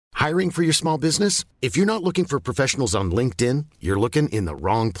Hiring for your small business? If you're not looking for professionals on LinkedIn, you're looking in the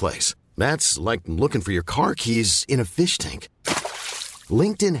wrong place. That's like looking for your car keys in a fish tank.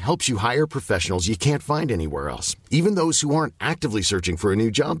 LinkedIn helps you hire professionals you can't find anywhere else, even those who aren't actively searching for a new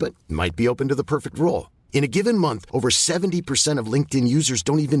job but might be open to the perfect role. In a given month, over 70% of LinkedIn users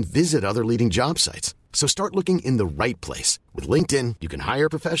don't even visit other leading job sites. So start looking in the right place. With LinkedIn, you can hire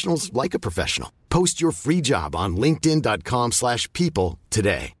professionals like a professional. Post your free job on linkedin.com/people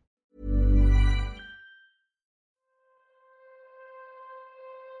today.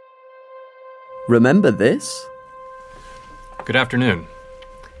 Remember this? Good afternoon.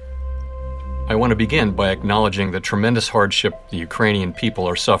 I want to begin by acknowledging the tremendous hardship the Ukrainian people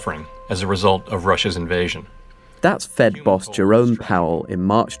are suffering as a result of Russia's invasion. That's Fed boss Jerome Powell in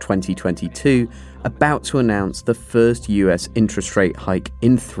March 2022, about to announce the first US interest rate hike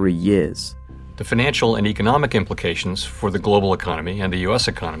in 3 years. The financial and economic implications for the global economy and the US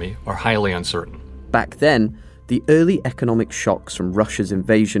economy are highly uncertain. Back then, the early economic shocks from Russia's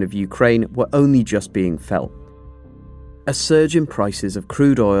invasion of Ukraine were only just being felt. A surge in prices of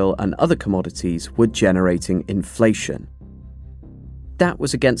crude oil and other commodities were generating inflation. That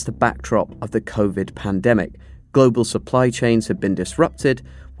was against the backdrop of the COVID pandemic. Global supply chains had been disrupted,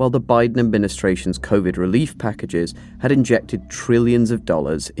 while the Biden administration's COVID relief packages had injected trillions of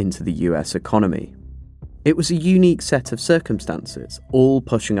dollars into the US economy. It was a unique set of circumstances, all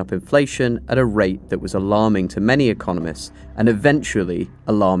pushing up inflation at a rate that was alarming to many economists and eventually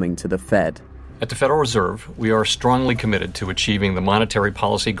alarming to the Fed. At the Federal Reserve, we are strongly committed to achieving the monetary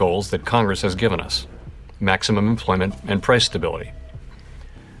policy goals that Congress has given us: maximum employment and price stability.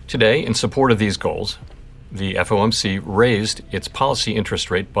 Today, in support of these goals, the FOMC raised its policy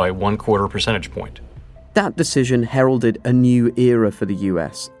interest rate by 1/4 percentage point. That decision heralded a new era for the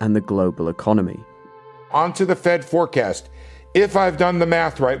US and the global economy. On to the Fed forecast. If I've done the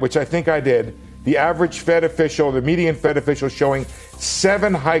math right, which I think I did, the average Fed official, the median Fed official, showing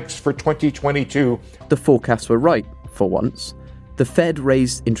 7 hikes for 2022. The forecasts were right, for once. The Fed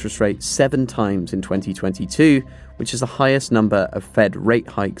raised interest rates 7 times in 2022, which is the highest number of Fed rate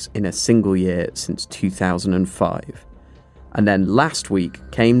hikes in a single year since 2005. And then last week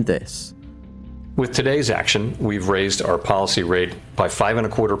came this. With today's action, we've raised our policy rate by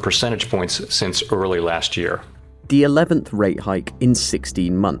 5.25 percentage points since early last year. The 11th rate hike in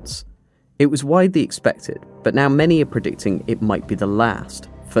 16 months. It was widely expected, but now many are predicting it might be the last,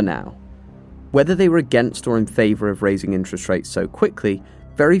 for now. Whether they were against or in favour of raising interest rates so quickly,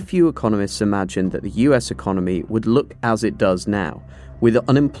 very few economists imagined that the US economy would look as it does now, with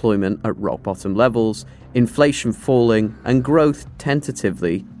unemployment at rock-bottom levels, inflation falling, and growth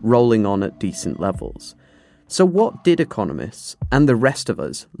tentatively rolling on at decent levels. So what did economists, and the rest of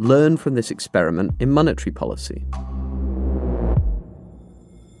us, learn from this experiment in monetary policy?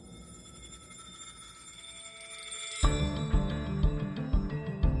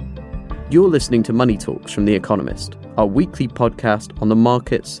 You're listening to Money Talks from The Economist, our weekly podcast on the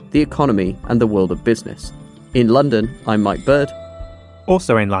markets, the economy, and the world of business. In London, I'm Mike Bird.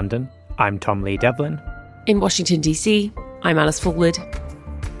 Also in London, I'm Tom Lee Devlin. In Washington, D.C., I'm Alice Fulwood.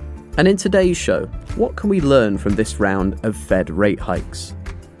 And in today's show, what can we learn from this round of Fed rate hikes?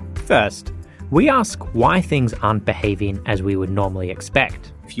 First, we ask why things aren't behaving as we would normally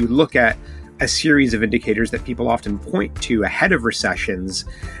expect. If you look at a series of indicators that people often point to ahead of recessions,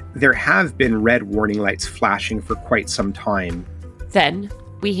 there have been red warning lights flashing for quite some time. Then,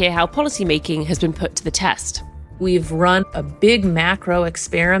 we hear how policymaking has been put to the test. We've run a big macro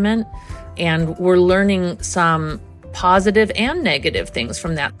experiment, and we're learning some positive and negative things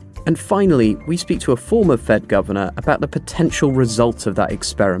from that. And finally, we speak to a former Fed governor about the potential results of that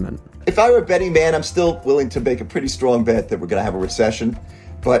experiment. If I were a betting man, I'm still willing to make a pretty strong bet that we're going to have a recession.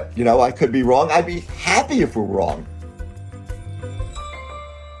 But, I could be wrong. I'd be happy if we're wrong.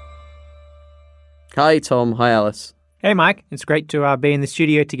 Hi, Tom. Hi, Alice. Hey, Mike. It's great to be in the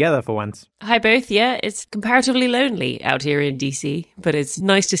studio together for once. Hi, both. Yeah, it's comparatively lonely out here in DC, but it's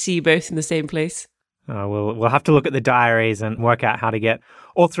nice to see you both in the same place. We'll have to look at the diaries and work out how to get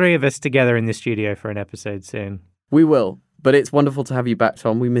all three of us together in the studio for an episode soon. We will, but it's wonderful to have you back,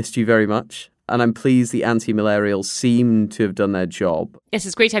 Tom. We missed you very much. And I'm pleased the anti-malarials seem to have done their job. Yes,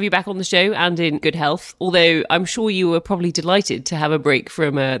 it's great to have you back on the show and in good health, although I'm sure you were probably delighted to have a break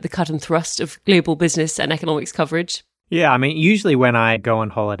from the cut and thrust of global business and economics coverage. Yeah, usually when I go on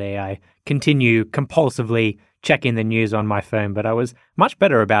holiday, I continue compulsively checking the news on my phone, but I was much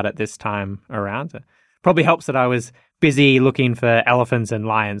better about it this time around. It probably helps that I was busy looking for elephants and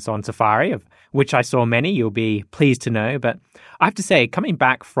lions on safari, of which I saw many, you'll be pleased to know. But I have to say, coming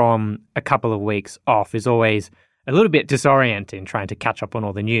back from a couple of weeks off is always a little bit disorienting trying to catch up on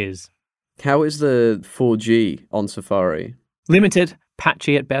all the news. How is the 4G on Safari? Limited,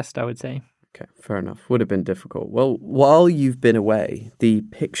 patchy at best, I would say. Okay, fair enough. Would have been difficult. Well, while you've been away, the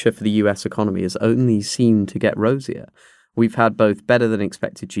picture for the US economy has only seemed to get rosier. We've had both better than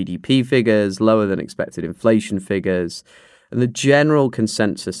expected GDP figures, lower than expected inflation figures, and the general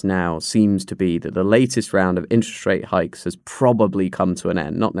consensus now seems to be that the latest round of interest rate hikes has probably come to an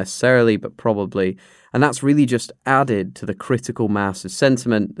end. Not necessarily, but probably. And that's really just added to the critical mass of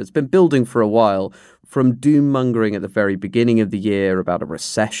sentiment that's been building for a while, from doom-mongering at the very beginning of the year about a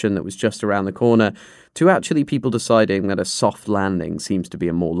recession that was just around the corner, to actually people deciding that a soft landing seems to be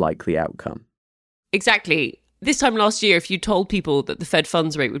a more likely outcome. Exactly. This time last year, if you told people that the Fed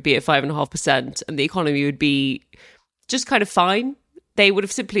funds rate would be at 5.5% and the economy would be just kind of fine, they would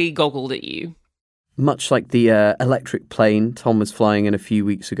have simply goggled at you. Much like the electric plane Tom was flying in a few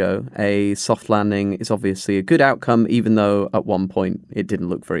weeks ago, a soft landing is obviously a good outcome, even though at one point it didn't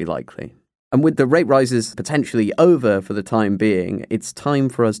look very likely. And with the rate rises potentially over for the time being, it's time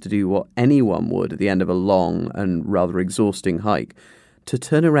for us to do what anyone would at the end of a long and rather exhausting hike, to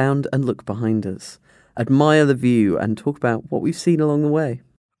turn around and look behind us, admire the view and talk about what we've seen along the way.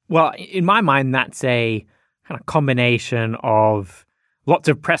 Well, in my mind, that's a kind of combination of lots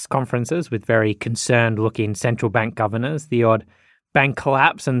of press conferences with very concerned-looking central bank governors, the odd bank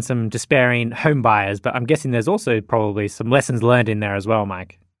collapse and some despairing home buyers. But I'm guessing there's also probably some lessons learned in there as well,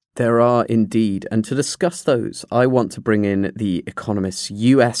 Mike. There are indeed. And to discuss those, I want to bring in The Economist's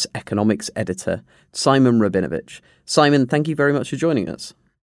US economics editor, Simon Rabinovich. Simon, thank you very much for joining us.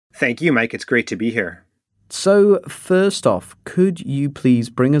 Thank you, Mike. It's great to be here. So first off, could you please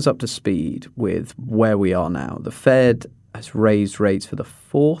bring us up to speed with where we are now? The Fed has raised rates for the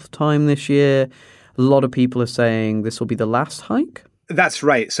fourth time this year. A lot of people are saying this will be the last hike. That's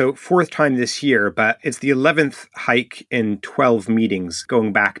right. So fourth time this year, but it's the 11th hike in 12 meetings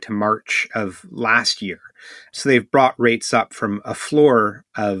going back to March of last year. So they've brought rates up from a floor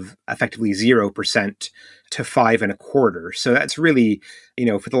of effectively 0% to 5.25%. So that's really,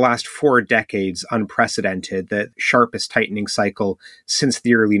 for the last 4 decades, unprecedented, the sharpest tightening cycle since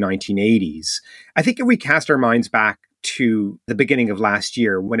the early 1980s. I think if we cast our minds back to the beginning of last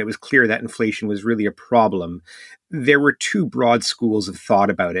year, when it was clear that inflation was really a problem, there were 2 broad schools of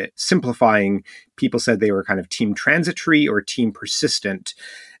thought about it. Simplifying, people said they were kind of team transitory or team persistent.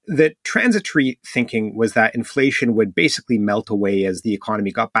 The transitory thinking was that inflation would basically melt away as the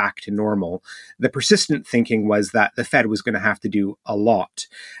economy got back to normal. The persistent thinking was that the Fed was going to have to do a lot.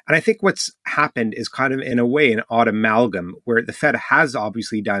 And I think what's happened is kind of, in a way, an odd amalgam where the Fed has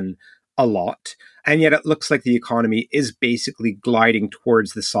obviously done a lot, and yet it looks like the economy is basically gliding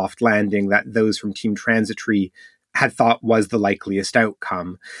towards the soft landing that those from team transitory had thought was the likeliest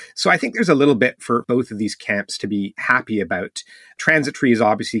outcome. So I think there's a little bit for both of these camps to be happy about. Transitory is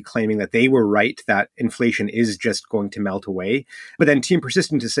obviously claiming that they were right, that inflation is just going to melt away. But then team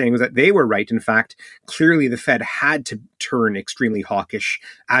persistent is saying that they were right. In fact, clearly the Fed had to turn extremely hawkish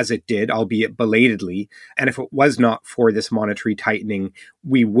as it did, albeit belatedly. And if it was not for this monetary tightening,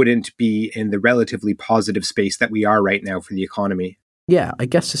 we wouldn't be in the relatively positive space that we are right now for the economy. Yeah, I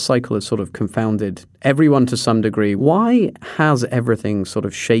guess this cycle has sort of confounded everyone to some degree. Why has everything sort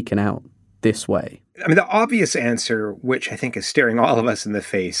of shaken out this way? I mean, the obvious answer, which I think is staring all of us in the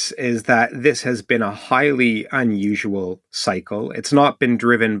face, is that this has been a highly unusual cycle. It's not been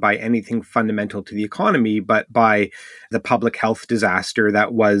driven by anything fundamental to the economy, but by the public health disaster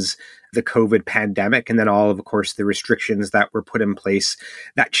that was the COVID pandemic, and then all of course, the restrictions that were put in place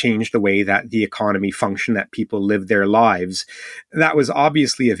that changed the way that the economy functioned, that people lived their lives. That was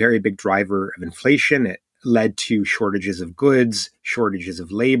obviously a very big driver of inflation. It led to shortages of goods, shortages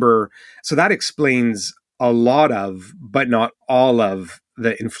of labor. So that explains a lot of, but not all of,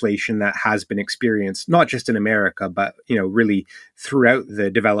 the inflation that has been experienced, not just in America, but, really throughout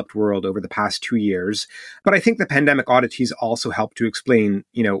the developed world over the past 2 years. But I think the pandemic oddities also help to explain,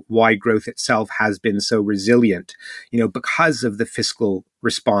 why growth itself has been so resilient. Because of the fiscal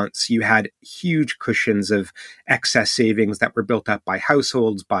response, you had huge cushions of excess savings that were built up by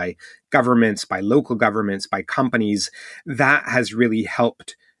households, by governments, by local governments, by companies. That has really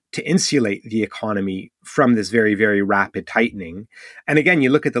helped to insulate the economy from this very, very rapid tightening. And again, you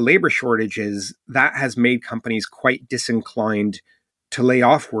look at the labor shortages, that has made companies quite disinclined to lay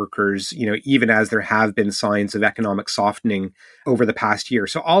off workers, even as there have been signs of economic softening over the past year.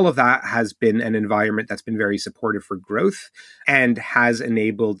 So all of that has been an environment that's been very supportive for growth and has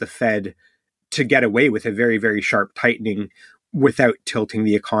enabled the Fed to get away with a very, very sharp tightening without tilting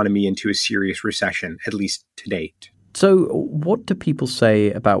the economy into a serious recession, at least to date. So what do people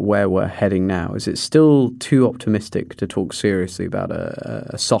say about where we're heading now? Is it still too optimistic to talk seriously about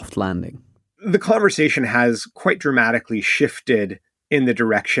a soft landing? The conversation has quite dramatically shifted in the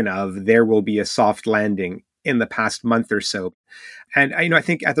direction of there will be a soft landing in the past month or so. And I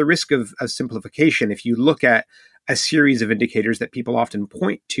think at the risk of simplification, if you look at a series of indicators that people often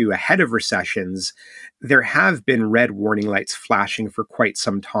point to ahead of recessions, there have been red warning lights flashing for quite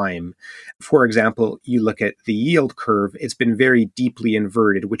some time. For example, you look at the yield curve, it's been very deeply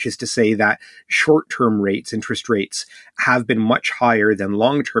inverted, which is to say that short-term rates, interest rates, have been much higher than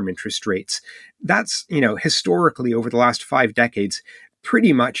long-term interest rates. That's, historically over the last 5 decades,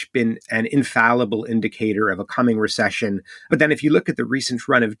 pretty much been an infallible indicator of a coming recession. But then if you look at the recent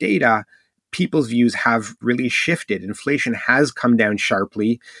run of data, people's views have really shifted. Inflation has come down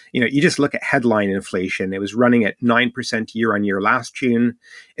sharply. You just look at headline inflation. It was running at 9% year on year last June.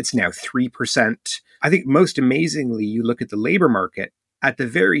 It's now 3%. I think most amazingly, you look at the labor market. At the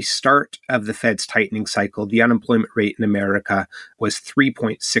very start of the Fed's tightening cycle, the unemployment rate in America was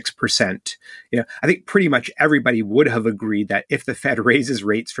 3.6%. I think pretty much everybody would have agreed that if the Fed raises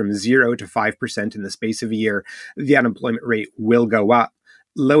rates from 0 to 5% in the space of a year, the unemployment rate will go up.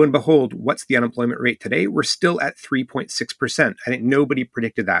 Lo and behold, what's the unemployment rate today? We're still at 3.6%. I think nobody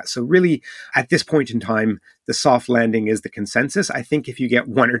predicted that. So really, at this point in time, the soft landing is the consensus. I think if you get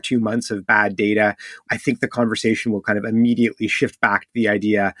 1 or 2 months of bad data, I think the conversation will kind of immediately shift back to the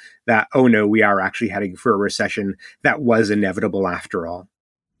idea that, oh no, we are actually heading for a recession that was inevitable after all.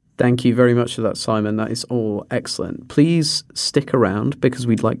 Thank you very much for that, Simon. That is all excellent. Please stick around because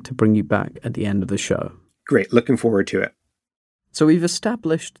we'd like to bring you back at the end of the show. Great. Looking forward to it. So we've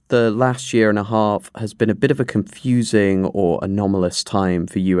established the last year and a half has been a bit of a confusing or anomalous time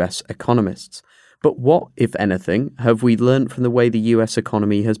for US economists. But what, if anything, have we learned from the way the US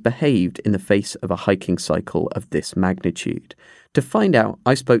economy has behaved in the face of a hiking cycle of this magnitude? To find out,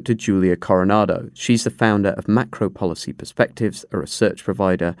 I spoke to Julia Coronado. She's the founder of Macro Policy Perspectives, a research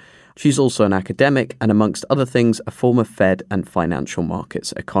provider. She's also an academic and, amongst other things, a former Fed and financial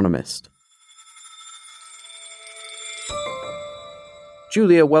markets economist.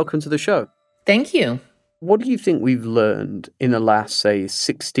 Julia, welcome to the show. Thank you. What do you think we've learned in the last, say,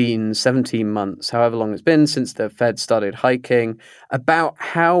 16, 17 months, however long it's been since the Fed started hiking, about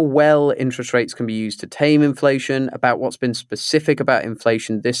how well interest rates can be used to tame inflation, about what's been specific about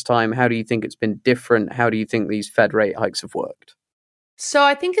inflation this time? How do you think it's been different? How do you think these Fed rate hikes have worked? So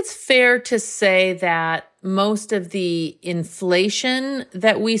I think it's fair to say that most of the inflation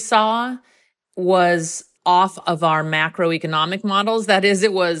that we saw was off of our macroeconomic models. That is,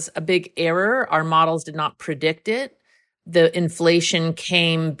 it was a big error. Our models did not predict it. The inflation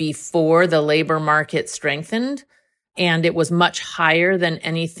came before the labor market strengthened, and it was much higher than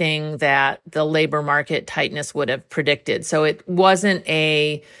anything that the labor market tightness would have predicted. So it wasn't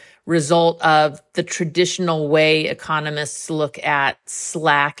a result of the traditional way economists look at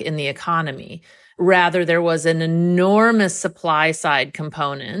slack in the economy. Rather, there was an enormous supply side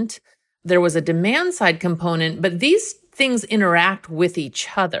component. There was a demand side component, but these things interact with each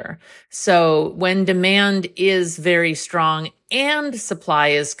other. So when demand is very strong and supply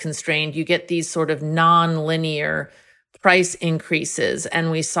is constrained, you get these sort of non-linear price increases. And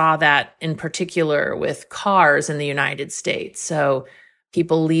we saw that in particular with cars in the United States. So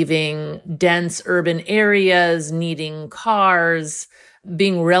people leaving dense urban areas, needing cars,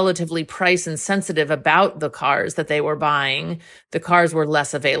 being relatively price insensitive about the cars that they were buying. The cars were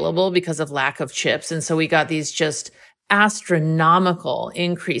less available because of lack of chips. And so we got these just astronomical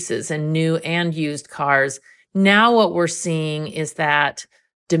increases in new and used cars. Now what we're seeing is that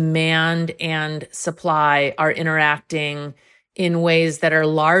demand and supply are interacting in ways that are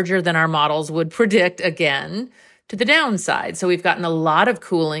larger than our models would predict, again, to the downside. So we've gotten a lot of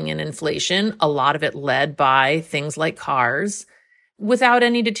cooling in inflation, a lot of it led by things like cars, without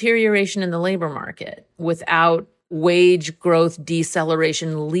any deterioration in the labor market, without wage growth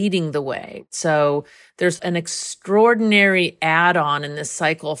deceleration leading the way. So there's an extraordinary add-on in this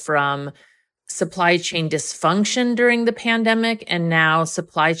cycle from supply chain dysfunction during the pandemic and now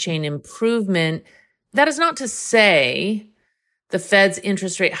supply chain improvement. That is not to say the Fed's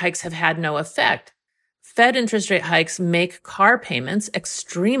interest rate hikes have had no effect. Fed interest rate hikes make car payments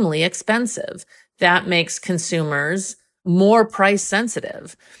extremely expensive. That makes consumers more price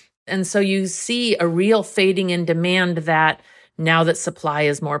sensitive. And so you see a real fading in demand that now that supply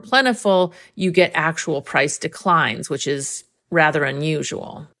is more plentiful, you get actual price declines, which is rather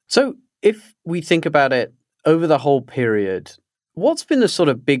unusual. So if we think about it over the whole period, What's been the sort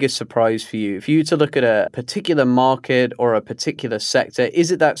of biggest surprise for you? If you were to look at a particular market or a particular sector, is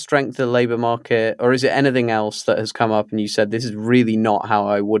it that strength of the labour market, or is it anything else that has come up and you said, this is really not how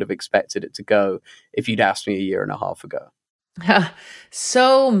I would have expected it to go if you'd asked me a year and a half ago?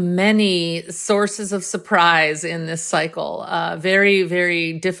 So many sources of surprise in this cycle. Very,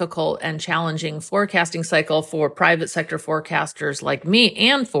 very difficult and challenging forecasting cycle for private sector forecasters like me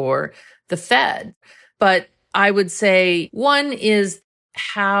and for the Fed. But I would say one is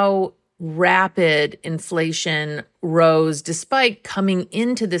how rapid inflation rose despite coming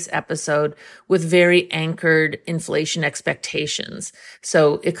into this episode with very anchored inflation expectations.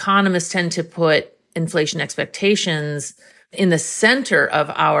 So economists tend to put inflation expectations in the center of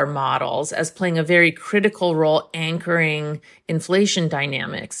our models as playing a very critical role anchoring inflation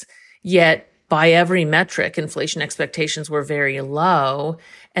dynamics. Yet, by every metric, inflation expectations were very low,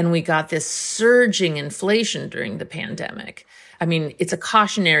 and we got this surging inflation during the pandemic. I mean, it's a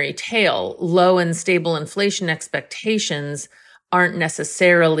cautionary tale. Low and stable inflation expectations aren't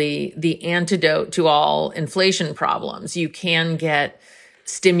necessarily the antidote to all inflation problems. You can get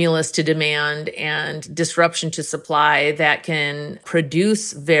stimulus to demand and disruption to supply that can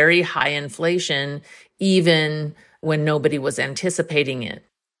produce very high inflation, even when nobody was anticipating it.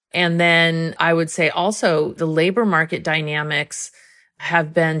 And then I would say also the labor market dynamics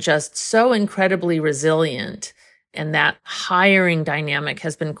have been just so incredibly resilient. And that hiring dynamic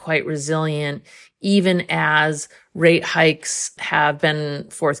has been quite resilient, even as rate hikes have been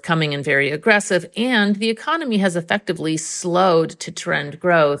forthcoming and very aggressive. And the economy has effectively slowed to trend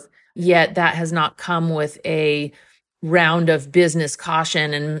growth. Yet that has not come with a round of business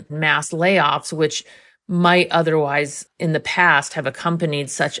caution and mass layoffs, which might otherwise in the past have accompanied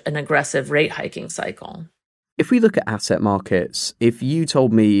such an aggressive rate hiking cycle. If we look at asset markets, if you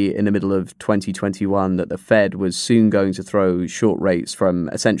told me in the middle of 2021 that the Fed was soon going to throw short rates from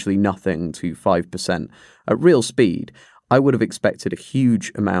essentially nothing to 5% at real speed, I would have expected a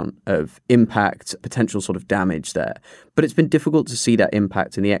huge amount of impact, potential sort of damage there. But it's been difficult to see that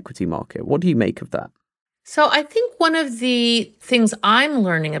impact in the equity market. What do you make of that? So I think one of the things I'm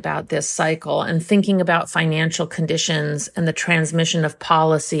learning about this cycle and thinking about financial conditions and the transmission of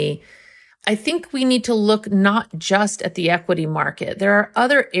policy, I think we need to look not just at the equity market. There are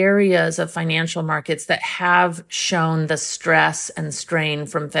other areas of financial markets that have shown the stress and strain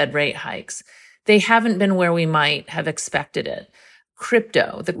from Fed rate hikes. They haven't been where we might have expected it.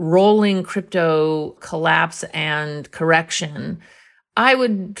 Crypto, the rolling crypto collapse and correction, I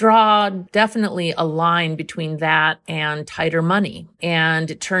would draw definitely a line between that and tighter money. And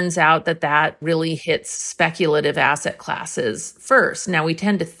it turns out that that really hits speculative asset classes first. Now, we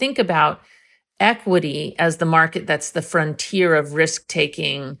tend to think about equity as the market that's the frontier of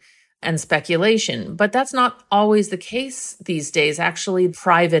risk-taking and speculation, but that's not always the case these days. Actually,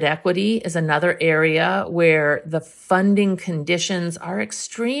 private equity is another area where the funding conditions are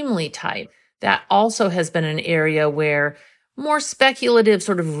extremely tight. That also has been an area where more speculative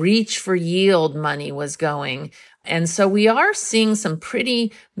sort of reach for yield money was going. And so we are seeing some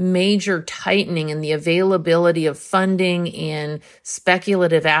pretty major tightening in the availability of funding in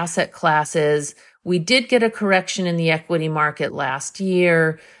speculative asset classes. We did get a correction in the equity market last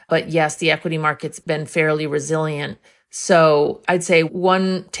year, but yes, the equity market's been fairly resilient. So I'd say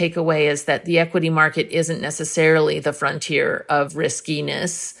one takeaway is that the equity market isn't necessarily the frontier of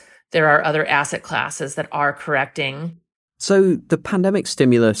riskiness. There are other asset classes that are correcting. So the pandemic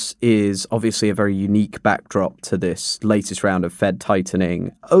stimulus is obviously a very unique backdrop to this latest round of Fed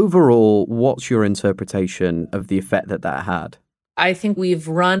tightening. Overall, what's your interpretation of the effect that that had? I think we've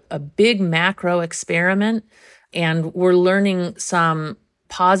run a big macro experiment, and we're learning some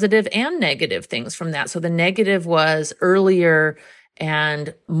positive and negative things from that. So the negative was earlier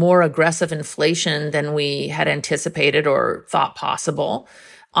and more aggressive inflation than we had anticipated or thought possible.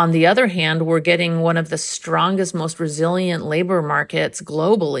 On the other hand, we're getting one of the strongest, most resilient labor markets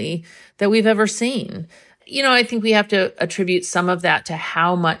globally that we've ever seen. You know, I think we have to attribute some of that to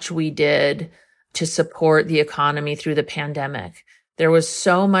how much we did to support the economy through the pandemic. There was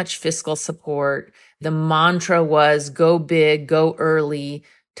so much fiscal support. The mantra was go big, go early.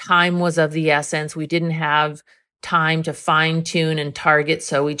 Time was of the essence. We didn't have time to fine tune and target.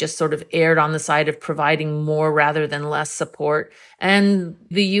 So we just sort of erred on the side of providing more rather than less support. And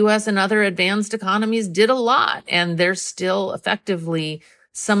the US and other advanced economies did a lot. And there's still effectively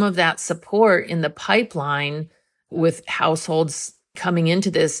some of that support in the pipeline with households coming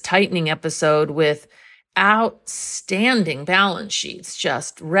into this tightening episode with outstanding balance sheets,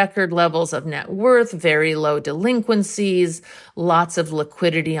 just record levels of net worth, very low delinquencies, lots of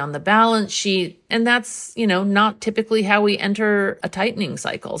liquidity on the balance sheet. And that's, not typically how we enter a tightening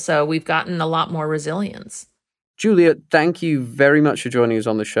cycle. So we've gotten a lot more resilience. Julia, thank you very much for joining us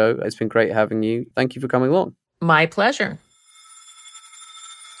on the show. It's been great having you. Thank you for coming along. My pleasure.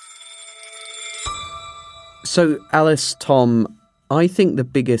 So, Alice, Tom, I think the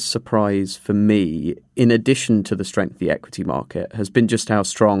biggest surprise for me, in addition to the strength of the equity market, has been just how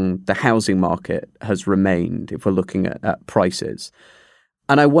strong the housing market has remained if we're looking at prices.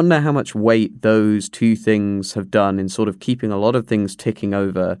 And I wonder how much weight those two things have done in sort of keeping a lot of things ticking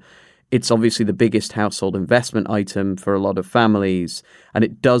over. It's obviously the biggest household investment item for a lot of families. And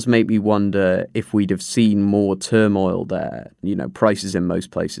it does make me wonder if we'd have seen more turmoil there. Prices in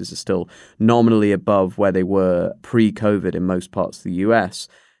most places are still nominally above where they were pre-COVID in most parts of the US.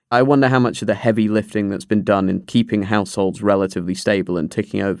 I wonder how much of the heavy lifting that's been done in keeping households relatively stable and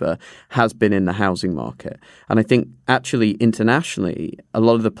ticking over has been in the housing market. And I think actually internationally, a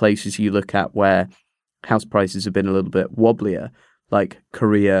lot of the places you look at where house prices have been a little bit wobblier, like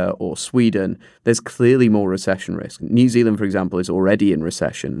Korea or Sweden, there's clearly more recession risk. New Zealand, for example, is already in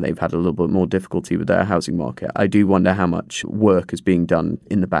recession. They've had a little bit more difficulty with their housing market. I do wonder how much work is being done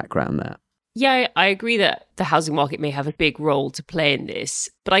in the background there. Yeah, I agree that the housing market may have a big role to play in this.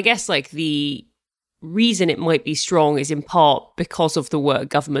 But I guess the reason it might be strong is in part because of the work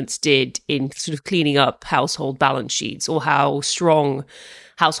governments did in sort of cleaning up household balance sheets, or how strong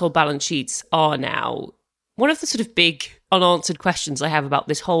household balance sheets are now. One of the sort of big unanswered questions I have about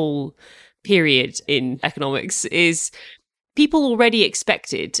this whole period in economics is people already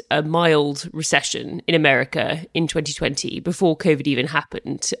expected a mild recession in America in 2020 before COVID even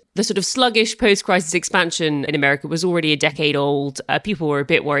happened. The sort of sluggish post-crisis expansion in America was already a decade old. People were a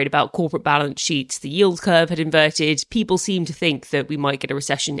bit worried about corporate balance sheets. The yield curve had inverted. People seemed to think that we might get a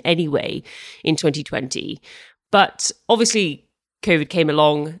recession anyway in 2020. But obviously, COVID came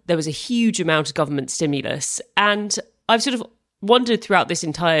along, there was a huge amount of government stimulus, and I've sort of wondered throughout this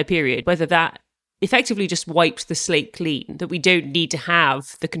entire period whether that effectively just wiped the slate clean, that we don't need to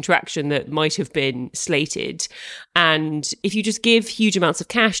have the contraction that might have been slated. And if you just give huge amounts of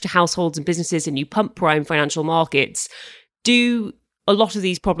cash to households and businesses and you pump prime financial markets, do a lot of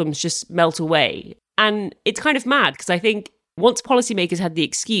these problems just melt away? And it's kind of mad because I think once policymakers had the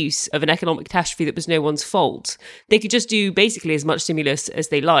excuse of an economic catastrophe that was no one's fault, they could just do basically as much stimulus as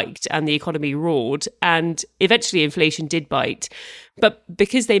they liked and the economy roared, and eventually inflation did bite. But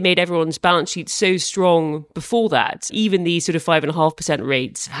because they made everyone's balance sheet so strong before that, even these sort of 5.5%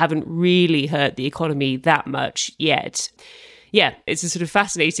 rates haven't really hurt the economy that much yet. Yeah, it's a sort of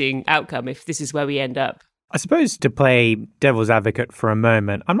fascinating outcome if this is where we end up. I suppose to play devil's advocate for a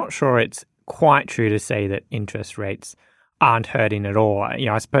moment, I'm not sure it's quite true to say that interest rates aren't hurting at all.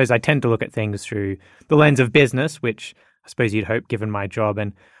 I suppose I tend to look at things through the lens of business, which I suppose you'd hope given my job.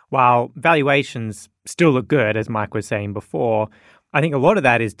 And while valuations still look good, as Mike was saying before, I think a lot of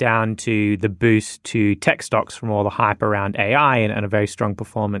that is down to the boost to tech stocks from all the hype around AI and a very strong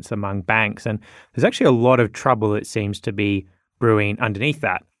performance among banks. And there's actually a lot of trouble that seems to be brewing underneath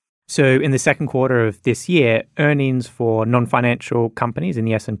that. So in the second quarter of this year, earnings for non-financial companies in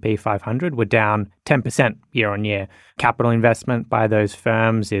the S&P 500 were down 10% year on year. Capital investment by those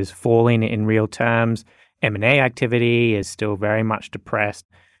firms is falling in real terms. M&A activity is still very much depressed.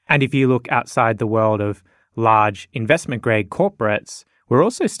 And if you look outside the world of large investment-grade corporates, we're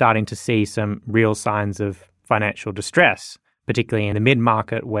also starting to see some real signs of financial distress, particularly in the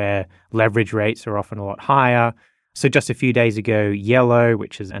mid-market where leverage rates are often a lot higher. So just a few days ago, Yellow,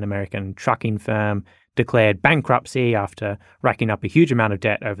 which is an American trucking firm, declared bankruptcy after racking up a huge amount of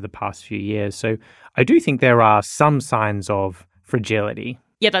debt over the past few years. So I do think there are some signs of fragility.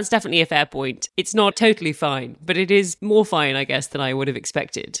 Yeah, that's definitely a fair point. It's not totally fine, but it is more fine, I guess, than I would have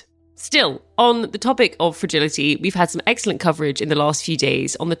expected. Still, on the topic of fragility, we've had some excellent coverage in the last few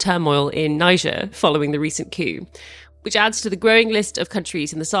days on the turmoil in Niger following the recent coup, which adds to the growing list of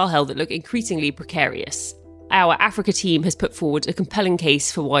countries in the Sahel that look increasingly precarious. Our Africa team has put forward a compelling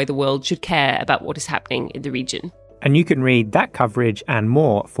case for why the world should care about what is happening in the region. And you can read that coverage and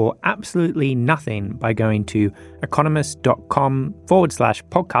more for absolutely nothing by going to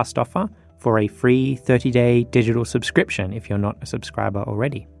economist.com/podcast offer for a free 30-day digital subscription if you're not a subscriber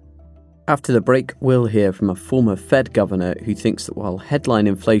already. After the break, we'll hear from a former Fed governor who thinks that while headline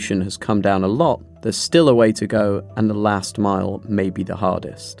inflation has come down a lot, there's still a way to go and the last mile may be the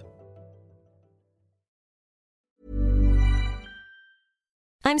hardest.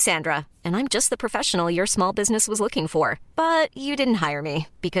 I'm Sandra, and I'm just the professional your small business was looking for. But you didn't hire me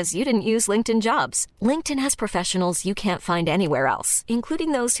because you didn't use LinkedIn Jobs. LinkedIn has professionals you can't find anywhere else,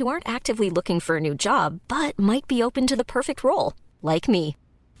 including those who aren't actively looking for a new job, but might be open to the perfect role, like me.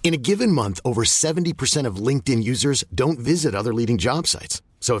 In a given month, over 70% of LinkedIn users don't visit other leading job sites.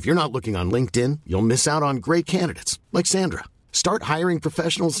 So if you're not looking on LinkedIn, you'll miss out on great candidates like Sandra. Start hiring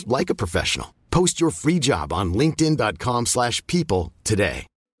professionals like a professional. Post your free job on linkedin.com/people today.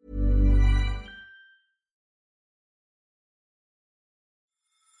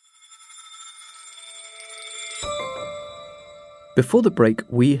 Before the break,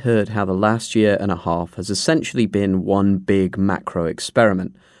 we heard how the last year and a half has essentially been one big macro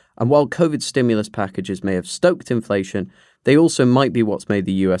experiment. And while COVID stimulus packages may have stoked inflation, they also might be what's made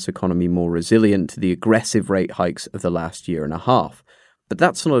the US economy more resilient to the aggressive rate hikes of the last year and a half. But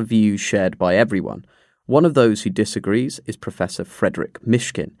that's not a view shared by everyone. One of those who disagrees is Professor Frederic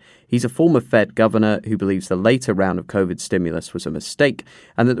Mishkin. He's a former Fed governor who believes the later round of COVID stimulus was a mistake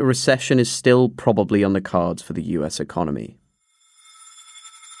and that the recession is still probably on the cards for the US economy.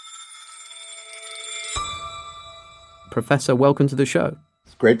 Professor, welcome to the show.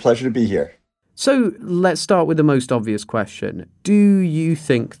 It's a great pleasure to be here. So let's start with the most obvious question. Do you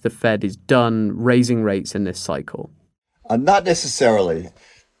think the Fed is done raising rates in this cycle? Not necessarily.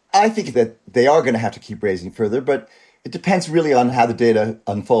 I think that they are going to have to keep raising further, but it depends really on how the data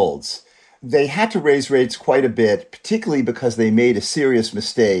unfolds. They had to raise rates quite a bit, particularly because they made a serious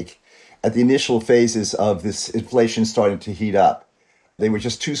mistake at the initial phases of this inflation starting to heat up. They were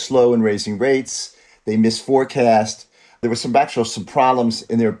just too slow in raising rates. They misforecast. There were some problems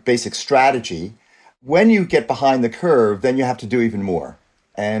in their basic strategy. When you get behind the curve, then you have to do even more.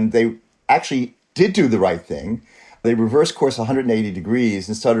 And they actually did do the right thing. They reversed course 180 degrees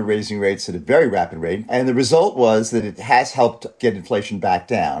and started raising rates at a very rapid rate. And the result was that it has helped get inflation back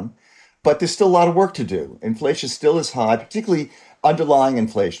down. But there's still a lot of work to do. Inflation still is high, particularly underlying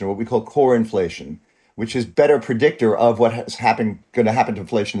inflation, or what we call core inflation, which is better predictor of what going to happen to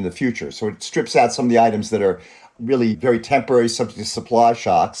inflation in the future. So it strips out some of the items that are really very temporary, subject to supply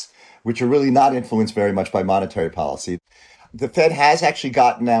shocks, which are really not influenced very much by monetary policy. The Fed has actually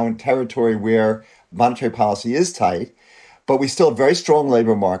gotten now in territory where monetary policy is tight, but we still have very strong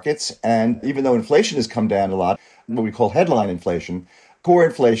labor markets. And even though inflation has come down a lot, what we call headline inflation, core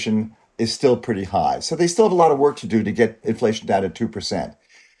inflation is still pretty high. So they still have a lot of work to do to get inflation down to 2%.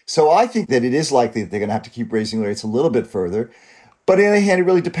 So I think that it is likely that they're going to have to keep raising rates a little bit further. But on the other hand, it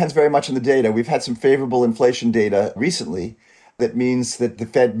really depends very much on the data. We've had some favorable inflation data recently. That means that the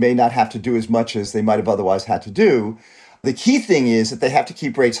Fed may not have to do as much as they might have otherwise had to do. The key thing is that they have to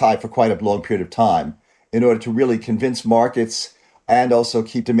keep rates high for quite a long period of time in order to really convince markets and also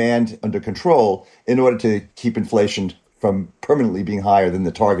keep demand under control in order to keep inflation from permanently being higher than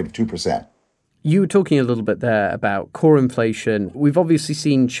the target of 2%. You were talking a little bit there about core inflation. We've obviously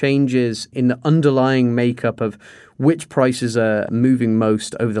seen changes in the underlying makeup of which prices are moving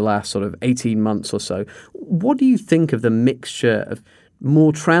most over the last sort of 18 months or so. What do you think of the mixture of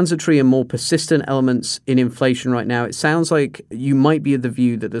more transitory and more persistent elements in inflation right now? It sounds like you might be of the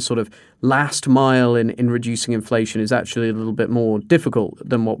view that the sort of last mile in reducing inflation is actually a little bit more difficult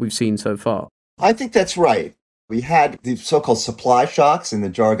than what we've seen so far. I think that's right. We had the so-called supply shocks in the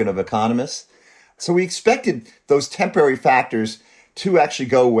jargon of economists. So we expected those temporary factors to actually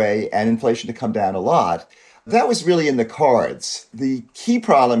go away and inflation to come down a lot. That was really in the cards. The key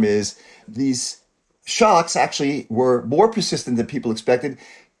problem is these shocks actually were more persistent than people expected,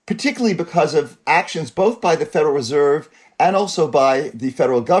 particularly because of actions both by the Federal Reserve and also by the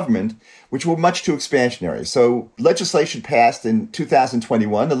federal government, which were much too expansionary. So legislation passed in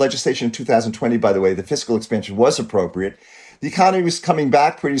 2021. The legislation in 2020, by the way, the fiscal expansion was appropriate. The economy was coming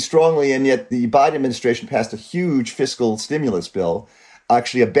back pretty strongly, and yet the Biden administration passed a huge fiscal stimulus bill,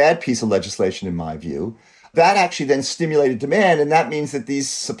 actually a bad piece of legislation in my view. That actually then stimulated demand, and that means that these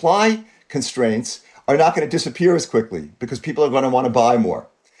supply constraints are not going to disappear as quickly because people are going to want to buy more.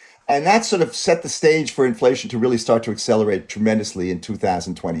 And that sort of set the stage for inflation to really start to accelerate tremendously in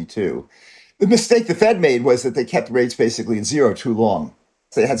 2022. The mistake the Fed made was that they kept rates basically at zero too long.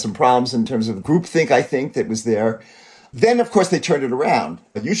 They had some problems in terms of groupthink, I think, that was there. Then, of course, they turned it around.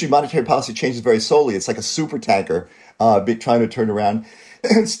 Usually monetary policy changes very slowly. It's like a super tanker trying to turn around.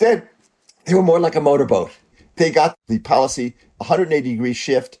 Instead, they were more like a motorboat. They got the policy 180-degree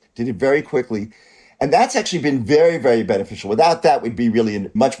shift, did it very quickly. And that's actually been very, very beneficial. Without that, we'd be really in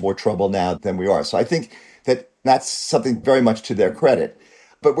much more trouble now than we are. So I think that that's something very much to their credit.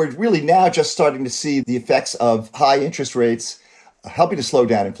 But we're really now just starting to see the effects of high interest rates helping to slow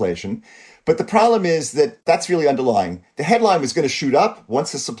down inflation. But the problem is that that's really underlying. The headline was going to shoot up.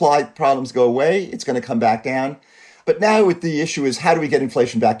 Once the supply problems go away, it's going to come back down. But now the issue is, how do we get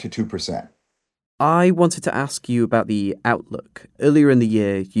inflation back to 2%? I wanted to ask you about the outlook. Earlier in the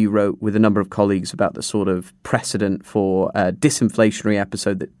year, you wrote with a number of colleagues about the sort of precedent for a disinflationary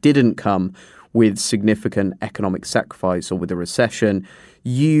episode that didn't come with significant economic sacrifice or with a recession.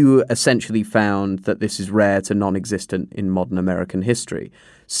 You essentially found that this is rare to non-existent in modern American history.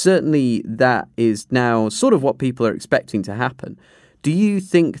 Certainly, that is now sort of what people are expecting to happen. Do you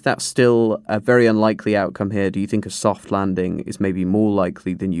think that's still a very unlikely outcome here? Do you think a soft landing is maybe more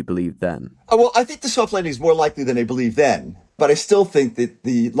likely than you believed then? Well, I think the soft landing is more likely than I believed then. But I still think that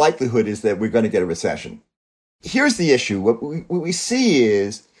the likelihood is that we're going to get a recession. Here's the issue. What we see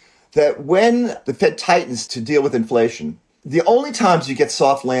is that when the Fed tightens to deal with inflation, the only times you get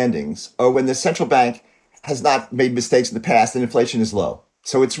soft landings are when the central bank has not made mistakes in the past and inflation is low.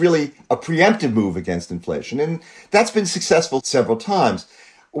 So it's really a preemptive move against inflation. And that's been successful several times.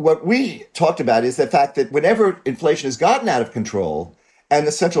 What we talked about is the fact that whenever inflation has gotten out of control and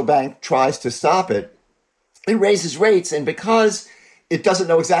the central bank tries to stop it, it raises rates. And because it doesn't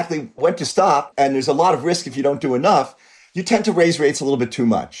know exactly when to stop, and there's a lot of risk if you don't do enough, you tend to raise rates a little bit too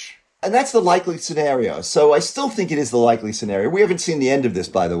much. And that's the likely scenario. So I still think it is the likely scenario. We haven't seen the end of this,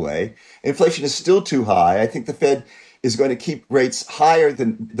 by the way. Inflation is still too high. I think the Fed is going to keep rates higher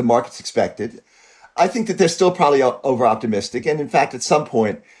than the markets expected. I think that they're still probably over-optimistic. And in fact, at some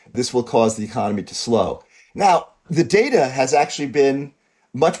point, this will cause the economy to slow. Now, the data has actually been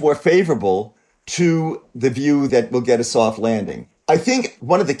much more favorable to the view that we'll get a soft landing. I think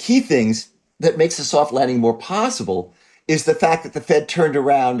one of the key things that makes a soft landing more possible is the fact that the Fed turned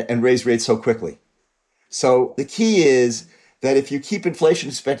around and raised rates so quickly. So the key is that if you keep inflation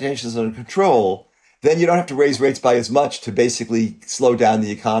expectations under control, then you don't have to raise rates by as much to basically slow down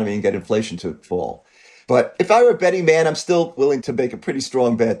the economy and get inflation to fall. But if I were a betting man, I'm still willing to make a pretty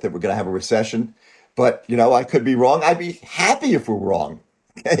strong bet that we're going to have a recession. But, I could be wrong. I'd be happy if we're wrong.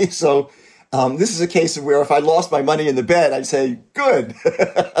 Okay, so this is a case of where if I lost my money in the bet, I'd say, good.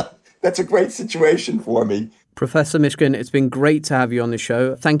 That's a great situation for me. Professor Mishkin, it's been great to have you on the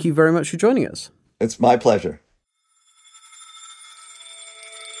show. Thank you very much for joining us. It's my pleasure.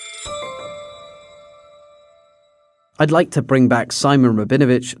 I'd like to bring back Simon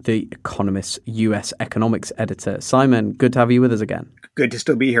Rabinovich, the Economist's US economics editor. Simon, good to have you with us again. Good to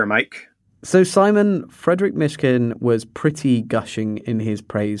still be here, Mike. So, Simon, Frederick Mishkin was pretty gushing in his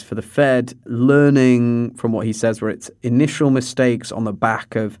praise for the Fed, learning from what he says were its initial mistakes on the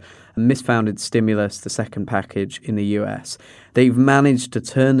back of a misfounded stimulus, the second package in the US. They've managed to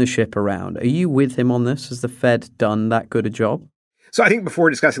turn the ship around. Are you with him on this? Has the Fed done that good a job? So I think before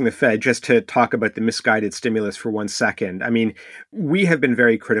discussing the Fed, just to talk about the misguided stimulus for 1 second, I mean, we have been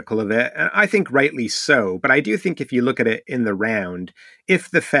very critical of it, and I think rightly so. But I do think if you look at it in the round, if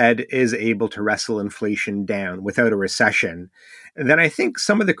the Fed is able to wrestle inflation down without a recession, then I think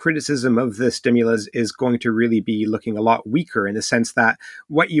some of the criticism of the stimulus is going to really be looking a lot weaker in the sense that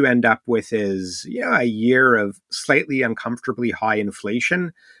what you end up with is, a year of slightly uncomfortably high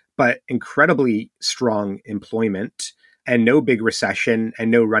inflation, but incredibly strong employment, and no big recession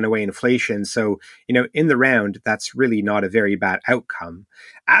and no runaway inflation. So, in the round, that's really not a very bad outcome.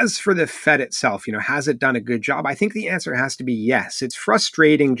 As for the Fed itself, has it done a good job? I think the answer has to be yes. It's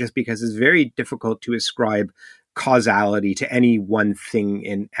frustrating just because it's very difficult to ascribe causality to any one thing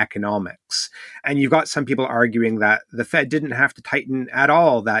in economics. And you've got some people arguing that the Fed didn't have to tighten at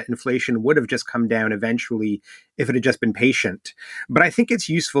all, that inflation would have just come down eventually if it had just been patient. But I think it's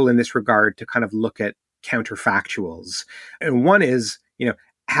useful in this regard to kind of look at counterfactuals. And one is,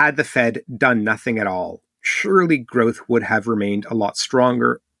 had the Fed done nothing at all, surely growth would have remained a lot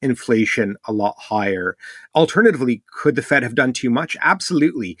stronger, inflation a lot higher. Alternatively, could the Fed have done too much?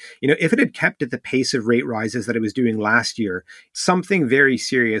 Absolutely. If it had kept at the pace of rate rises that it was doing last year, something very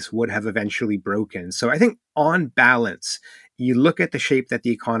serious would have eventually broken. So I think on balance, you look at the shape that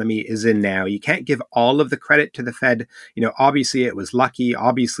the economy is in now. You can't give all of the credit to the Fed. Obviously it was lucky.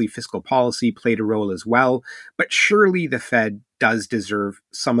 Obviously fiscal policy played a role as well. But surely the Fed does deserve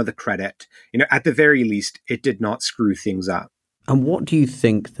some of the credit. At the very least, it did not screw things up. And what do you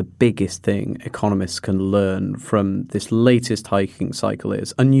think the biggest thing economists can learn from this latest hiking cycle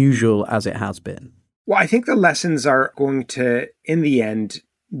is, unusual as it has been? Well, I think the lessons are going to, in the end,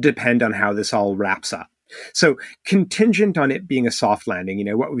 depend on how this all wraps up. So contingent on it being a soft landing,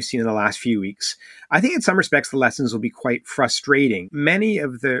 what we've seen in the last few weeks, I think in some respects the lessons will be quite frustrating. Many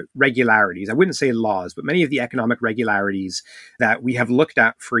of the regularities, I wouldn't say laws, but many of the economic regularities that we have looked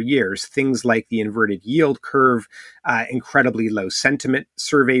at for years, things like the inverted yield curve, incredibly low sentiment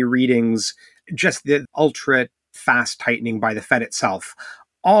survey readings, just the ultra fast tightening by the Fed itself.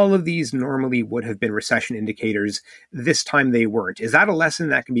 All of these normally would have been recession indicators. This time they weren't. Is that a lesson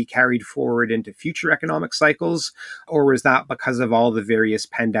that can be carried forward into future economic cycles? Or is that because of all the various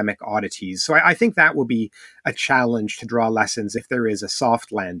pandemic oddities? So I think that will be a challenge to draw lessons if there is a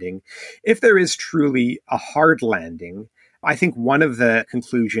soft landing. If there is truly a hard landing, I think one of the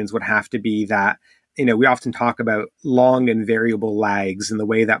conclusions would have to be that we often talk about long and variable lags in the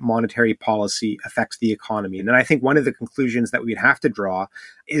way that monetary policy affects the economy. And then I think one of the conclusions that we'd have to draw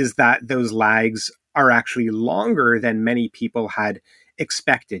is that those lags are actually longer than many people had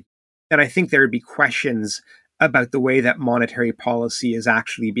expected. And I think there would be questions about the way that monetary policy is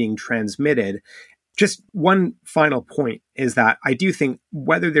actually being transmitted. Just one final point is that I do think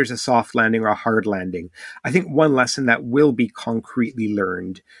whether there's a soft landing or a hard landing, I think one lesson that will be concretely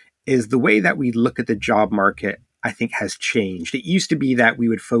learned is the way that we look at the job market, I think, has changed. It used to be that we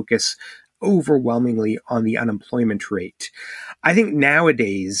would focus overwhelmingly on the unemployment rate. I think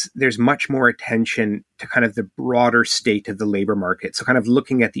nowadays there's much more attention to kind of the broader state of the labor market. So kind of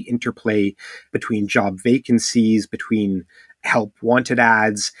looking at the interplay between job vacancies, between help wanted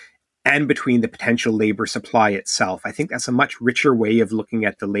ads, and between the potential labor supply itself. I think that's a much richer way of looking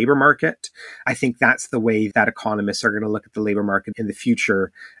at the labor market. I think that's the way that economists are going to look at the labor market in the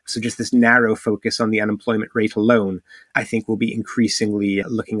future. So just this narrow focus on the unemployment rate alone, I think will be increasingly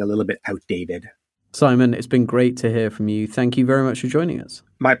looking a little bit outdated. Simon, it's been great to hear from you. Thank you very much for joining us.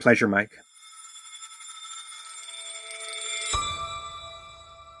 My pleasure, Mike.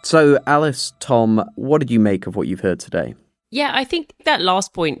 So, Alice, Tom, what did you make of what you've heard today? Yeah, I think that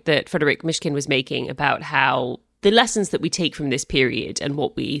last point that Frederic Mishkin was making about how the lessons that we take from this period and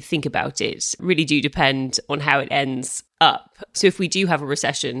what we think about it really do depend on how it ends up. So if we do have a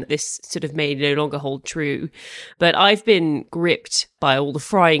recession, this sort of may no longer hold true. But I've been gripped by all the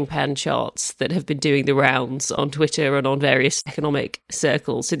frying pan charts that have been doing the rounds on Twitter and on various economic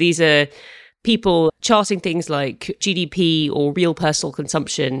circles. So these are people charting things like GDP or real personal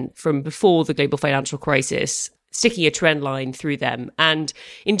consumption from before the global financial crisis, sticking a trend line through them. And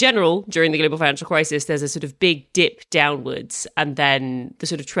in general, during the global financial crisis, there's a sort of big dip downwards, and then the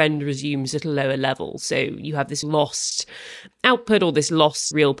sort of trend resumes at a lower level. So you have this lost output or this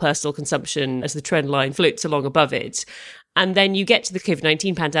lost real personal consumption as the trend line floats along above it. And then you get to the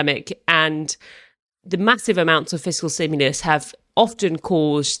COVID-19 pandemic, and the massive amounts of fiscal stimulus have often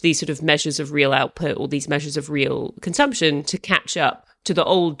caused these sort of measures of real output or these measures of real consumption to catch up to the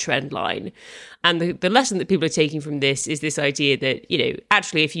old trend line. And the lesson that people are taking from this is this idea that,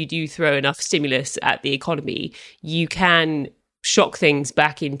 actually, if you do throw enough stimulus at the economy, you can shock things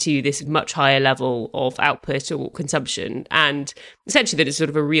back into this much higher level of output or consumption. And essentially that it's sort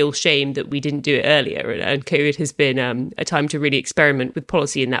of a real shame that we didn't do it earlier. And COVID has been a time to really experiment with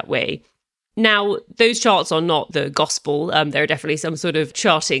policy in that way. Now, those charts are not the gospel. There are definitely some sort of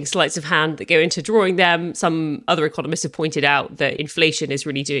charting sleights of hand that go into drawing them. Some other economists have pointed out that inflation is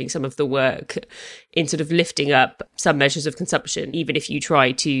really doing some of the work in sort of lifting up some measures of consumption, even if you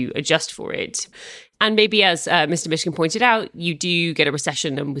try to adjust for it. And maybe, as Mr. Mishkin pointed out, you do get a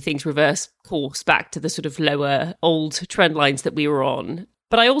recession and things reverse course back to the sort of lower old trend lines that we were on.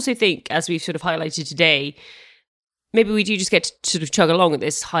 But I also think, as we've sort of highlighted today, maybe we do just get to sort of chug along at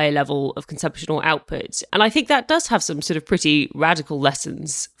this higher level of consumption or output. And I think that does have some sort of pretty radical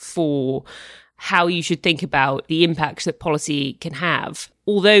lessons for how you should think about the impact that policy can have.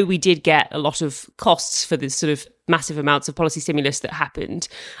 Although we did get a lot of costs for this sort of massive amounts of policy stimulus that happened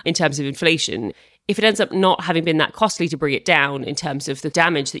in terms of inflation, if it ends up not having been that costly to bring it down in terms of the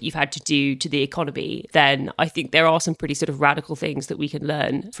damage that you've had to do to the economy, then I think there are some pretty sort of radical things that we can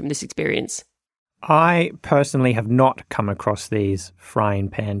learn from this experience. I personally have not come across these frying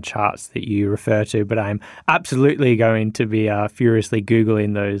pan charts that you refer to, but I'm absolutely going to be furiously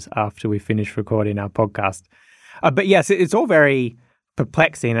Googling those after we finish recording our podcast. But yes, it's all very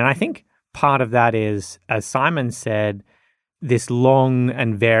perplexing. And I think part of that is, as Simon said, this long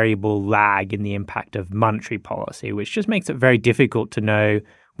and variable lag in the impact of monetary policy, which just makes it very difficult to know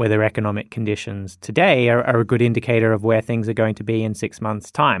whether economic conditions today are a good indicator of where things are going to be in 6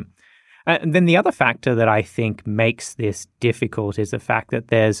 months' time. And then the other factor that I think makes this difficult is the fact that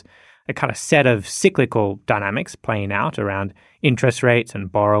there's a kind of set of cyclical dynamics playing out around interest rates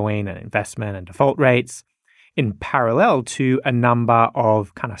and borrowing and investment and default rates in parallel to a number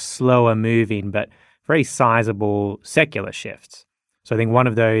of kind of slower moving but very sizable secular shifts. So I think one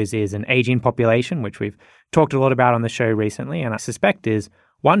of those is an aging population, which we've talked a lot about on the show recently, and I suspect is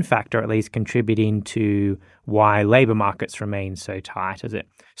one factor at least contributing to why labor markets remain so tight as it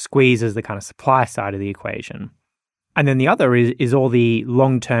squeezes the kind of supply side of the equation. And then the other is all the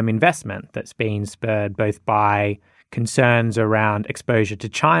long-term investment that's being spurred both by concerns around exposure to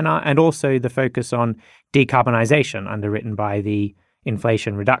China and also the focus on decarbonization underwritten by the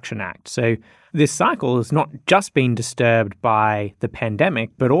Inflation Reduction Act. So this cycle has not just been disturbed by the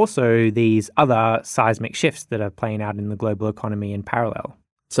pandemic, but also these other seismic shifts that are playing out in the global economy in parallel.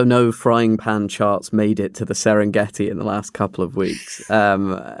 So no frying pan charts made it to the Serengeti in the last couple of weeks.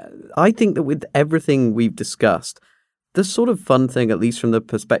 I think that with everything we've discussed, the sort of fun thing, at least from the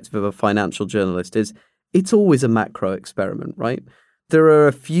perspective of a financial journalist, is it's always a macro experiment, right? There are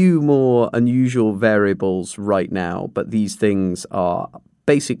a few more unusual variables right now, but these things are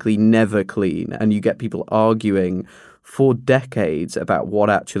basically never clean. And you get people arguing for decades about what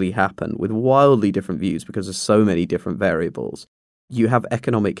actually happened with wildly different views because there's so many different variables. You have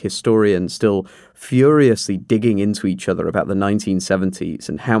economic historians still furiously digging into each other about the 1970s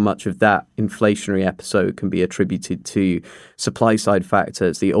and how much of that inflationary episode can be attributed to supply-side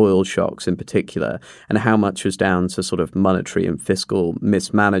factors, the oil shocks in particular, and how much was down to sort of monetary and fiscal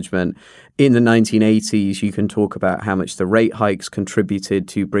mismanagement. In the 1980s, you can talk about how much the rate hikes contributed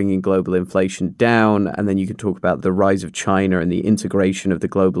to bringing global inflation down, and then you can talk about the rise of China and the integration of the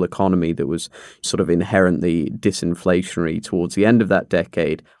global economy that was sort of inherently disinflationary towards the end of that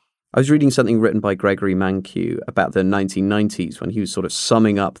decade. I was reading something written by Gregory Mankiw about the 1990s when he was sort of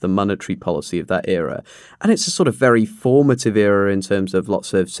summing up the monetary policy of that era. And it's a sort of very formative era in terms of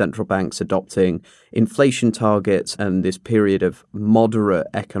lots of central banks adopting inflation targets and this period of moderate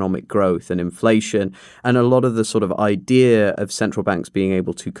economic growth and inflation. And a lot of the sort of idea of central banks being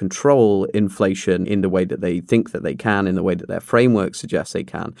able to control inflation in the way that they think that they can, in the way that their framework suggests they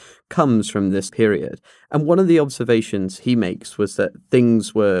can, comes from this period. And one of the observations he makes was that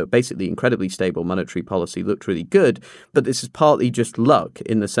things were basically incredibly stable. Monetary policy looked really good, but this is partly just luck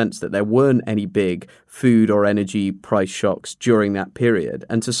in the sense that there weren't any big food or energy price shocks during that period.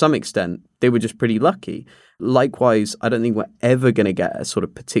 And to some extent, they were just pretty lucky. Likewise, I don't think we're ever going to get a sort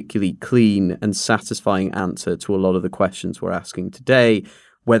of particularly clean and satisfying answer to a lot of the questions we're asking today,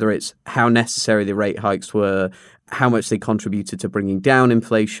 whether it's how necessary the rate hikes were, how much they contributed to bringing down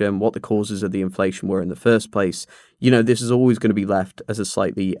inflation, what the causes of the inflation were in the first place. You know, this is always going to be left as a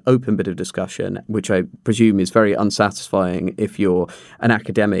slightly open bit of discussion, which I presume is very unsatisfying if you're an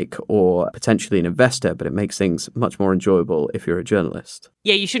academic or potentially an investor, but it makes things much more enjoyable if you're a journalist.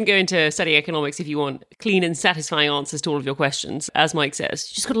 Yeah, you shouldn't go into studying economics if you want clean and satisfying answers to all of your questions. As Mike says,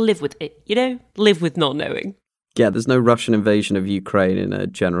 you just got to live with it, you know? Live with not knowing. Yeah, there's no Russian invasion of Ukraine in a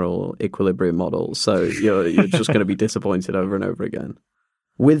general equilibrium model, so you're just going to be disappointed over and over again.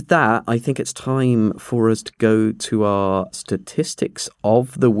 With that, I think it's time for us to go to our statistics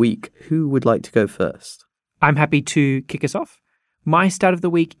of the week. Who would like to go first? I'm happy to kick us off. My stat of the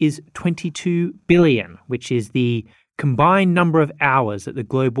week is 22 billion, which is the combined number of hours that the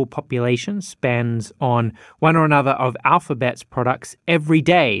global population spends on one or another of Alphabet's products every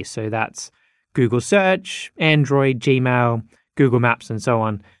day. So that's Google Search, Android, Gmail, Google Maps, and so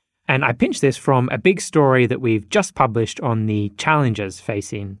on. And I pinched this from a big story that we've just published on the challenges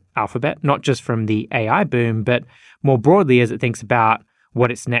facing Alphabet, not just from the AI boom, but more broadly as it thinks about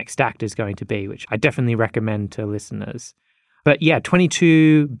what its next act is going to be, which I definitely recommend to listeners. But yeah,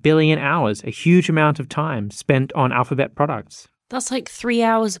 22 billion hours, a huge amount of time spent on Alphabet products. That's like 3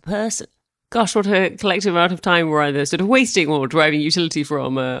 hours a person. Gosh, what a collective amount of time we're either sort of wasting or driving utility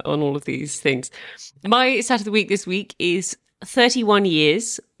from on all of these things. My stat of the week this week is 31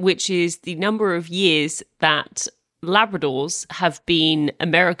 years, which is the number of years that Labradors have been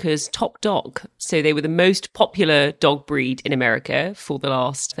America's top dog. So they were the most popular dog breed in America for the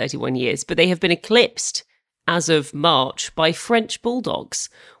last 31 years, but they have been eclipsed as of March by French Bulldogs,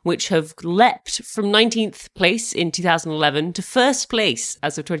 which have leapt from 19th place in 2011 to first place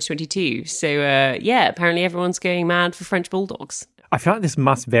as of 2022. So, apparently everyone's going mad for French Bulldogs. I feel like this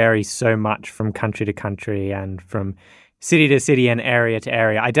must vary so much from country to country and from city to city and area to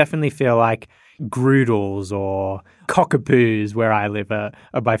area. I definitely feel like Groodles or Cockapoos, where I live, are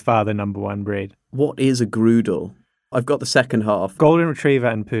by far the number one breed. What is a Groodle? I've got the second half. Golden Retriever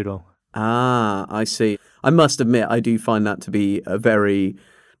and Poodle. Ah, I see. I must admit, I do find that to be a very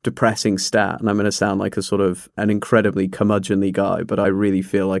depressing stat, and I'm going to sound like a sort of an incredibly curmudgeonly guy, but I really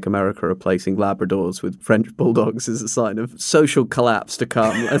feel like America replacing Labradors with French Bulldogs is a sign of social collapse to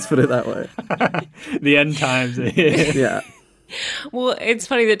come. Let's put it that way. The end times. Yeah. Well, it's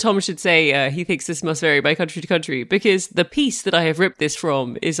funny that Tom should say he thinks this must vary by country to country, because the piece that I have ripped this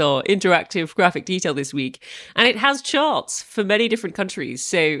from is our interactive graphic detail this week, and it has charts for many different countries.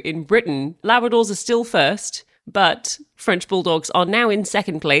 So in Britain, Labradors are still first, but French Bulldogs are now in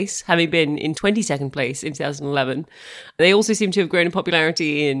second place, having been in 22nd place in 2011. They also seem to have grown in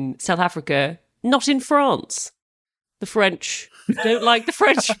popularity in South Africa, not in France. The French don't like the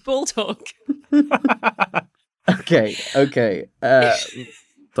French Bulldog. Okay.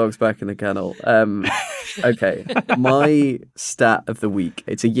 Dog's back in the kennel. Okay. My stat of the week.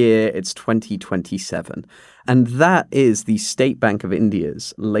 It's a year. It's 2027. And that is the State Bank of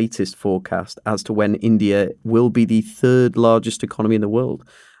India's latest forecast as to when India will be the third largest economy in the world,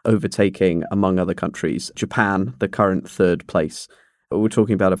 overtaking, among other countries, Japan, the current third place. We're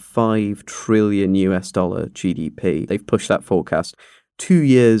talking about a $5 trillion GDP. They've pushed that forecast 2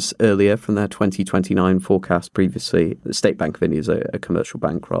 years earlier from their 2029 forecast previously. The State Bank of India is a commercial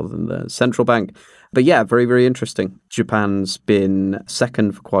bank rather than the central bank. But yeah, very, very interesting. Japan's been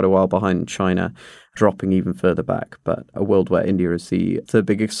second for quite a while behind China, dropping even further back. But a world where India is the third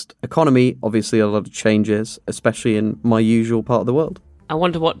biggest economy, obviously a lot of changes, especially in my usual part of the world. I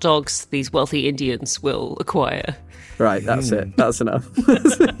wonder what dogs these wealthy Indians will acquire. Right, that's it. That's enough.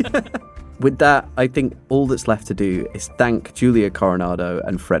 With that, I think all that's left to do is thank Julia Coronado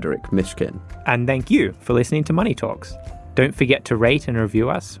and Frederick Mishkin. And thank you for listening to Money Talks. Don't forget to rate and review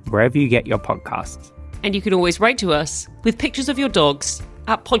us wherever you get your podcasts. And you can always write to us with pictures of your dogs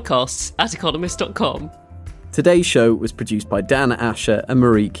at podcasts@economist.com. Today's show was produced by Dan Asher and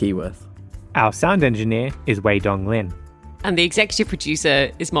Marie Keyworth. Our sound engineer is Wei Dong Lin. And the executive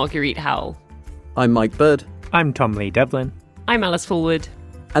producer is Marguerite Howell. I'm Mike Bird. I'm Tom Lee Devlin. I'm Alice Fulwood.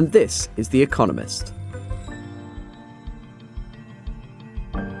 And this is The Economist.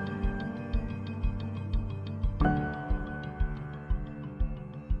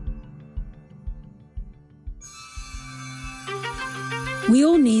 We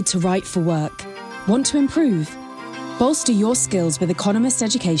all need to write for work. Want to improve? Bolster your skills with Economist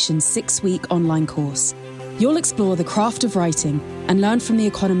Education's 6-week online course. You'll explore the craft of writing and learn from The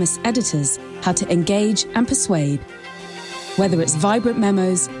Economist's editors how to engage and persuade. Whether it's vibrant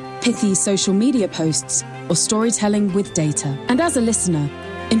memos, pithy social media posts, or storytelling with data. And as a listener,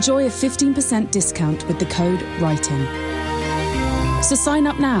 enjoy a 15% discount with the code WRITING. So sign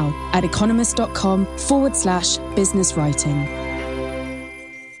up now at economist.com/business writing.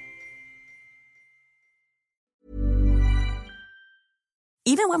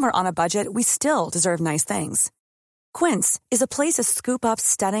 Even when we're on a budget, we still deserve nice things. Quince is a place to scoop up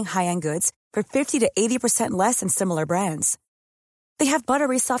stunning high-end goods for 50 to 80% less than similar brands. They have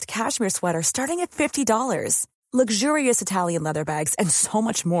buttery soft cashmere sweaters starting at $50, luxurious Italian leather bags, and so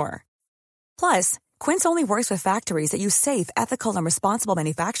much more. Plus, Quince only works with factories that use safe, ethical, and responsible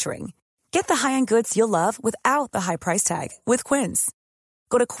manufacturing. Get the high-end goods you'll love without the high price tag with Quince.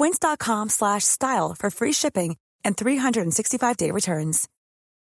 Go to quince.com/style for free shipping and 365-day returns.